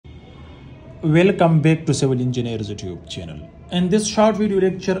Welcome back to Civil Engineers YouTube channel. In this short video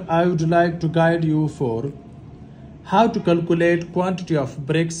lecture, I would like to guide you for how to calculate quantity of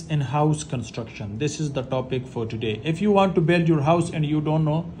bricks in house construction. This is the topic for today. If you want to build your house and you don't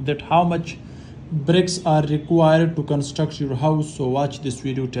know that how much bricks are required to construct your house, so watch this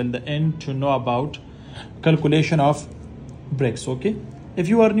video till the end to know about calculation of bricks. Okay, if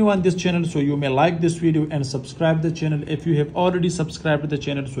you are new on this channel, so you may like this video and subscribe the channel. If you have already subscribed to the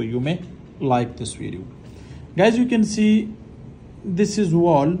channel, so you may like this video. Guys, you can see this is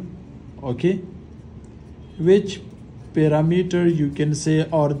wall, okay, which parameter you can say,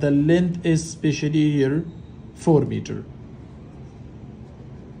 or the length is especially here 4 meter.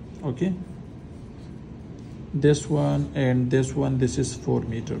 Okay, this one and this one, this is 4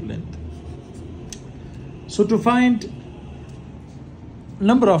 meter length. So to find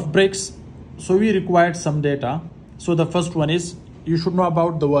number of bricks, so we required some data. So the first one is you should know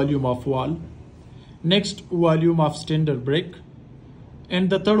about the volume of wall, next volume of standard brick, and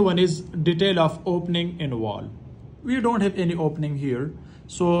the third one is detail of opening in wall. We don't have any opening here,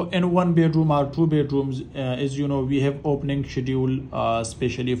 so in 1 bedroom or 2 bedrooms, as you know, we have opening schedule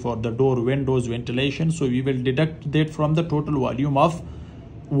especially for the door, windows, ventilation, so we will deduct that from the total volume of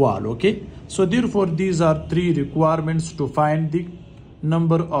wall. Okay, so therefore these are 3 requirements to find the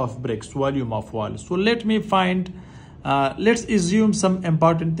number of bricks, volume of wall. So let me find, let's assume some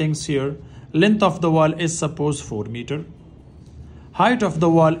important things here. Length of the wall is suppose 4 meter, height of the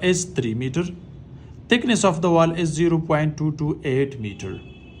wall is 3 meter, thickness of the wall is 0.228 meter.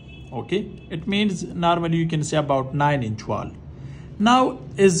 Okay, it means normally you can say about 9-inch wall. Now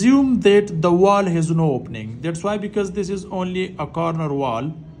assume that the wall has no opening. That's why, because this is only a corner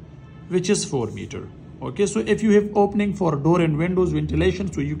wall which is 4 meter. Okay, so if you have opening for door and windows,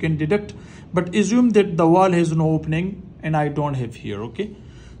 ventilation, so you can deduct, but assume that the wall has no opening and I don't have here. Okay,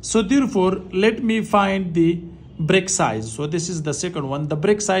 so therefore let me find the brick size. So this is the second one. The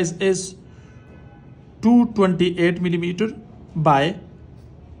brick size is 228 millimeter by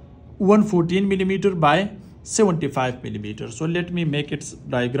 114 millimeter by 75 millimeter. So let me make its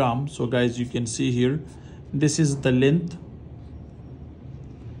diagram. So guys, you can see here, this is the length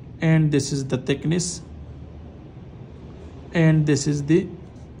and this is the thickness and this is the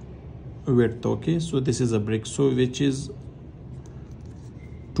width. Okay, so this is a brick, so which is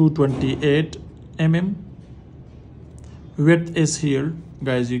 228 mm. Width is here,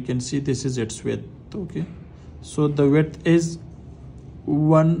 guys, you can see this is its width. Okay, so the width is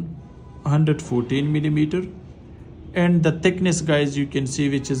 114 millimeter and the thickness, guys, you can see,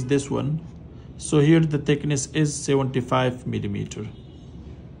 which is this one. So here the thickness is 75 millimeter.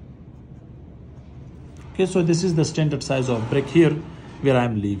 Okay, so this is the standard size of brick here where I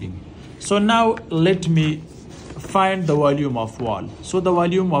am leaving. So now let me find the volume of wall. So the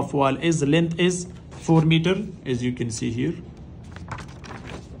volume of wall is, length is 4 meter, as you can see here.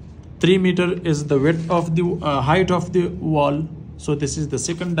 3 meter is the width of the height of the wall. So this is the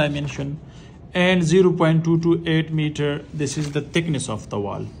second dimension, and 0.228 meter, this is the thickness of the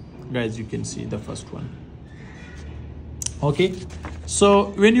wall. Guys, you can see the first one. Okay,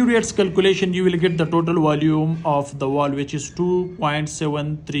 so when you do its calculation, you will get the total volume of the wall, which is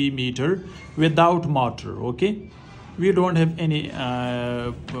 2.73 meter without mortar. Okay, we don't have any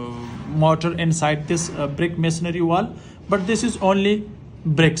mortar inside this brick masonry wall, but this is only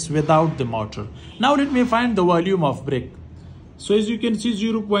bricks without the mortar. Now let me find the volume of brick. So as you can see,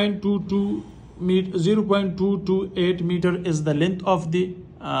 0.228 meter is the length of the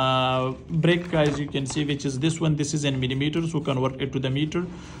brick, as you can see, which is this one. This is in millimeter, so convert it to the meter.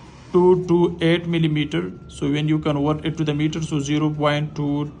 228 millimeter, so when you convert it to the meter, so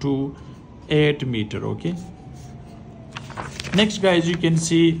 0.228 meter. Okay, next, guys, you can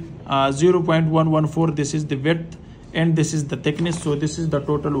see 0.114, this is the width and this is the thickness. So this is the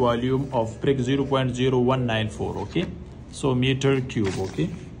total volume of brick, 0.0194. okay, so meter cube. Okay,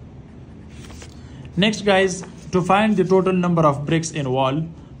 next, guys, to find the total number of bricks in wall,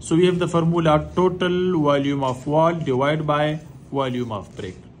 so we have the formula: total volume of wall divided by volume of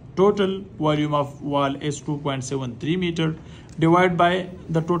brick. Total volume of wall is 2.73 meter divided by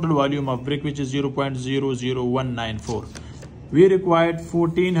the total volume of brick, which is 0.00194. We required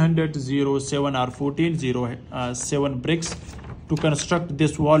 1407 or 1407 bricks to construct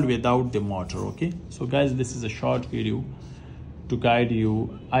this wall without the mortar. Okay, so guys, this is a short video to guide you.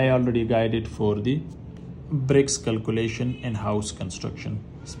 I already guided for the bricks calculation in house construction,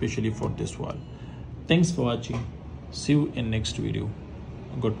 especially for this wall. Thanks for watching. See you in next video.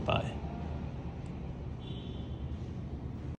 Goodbye.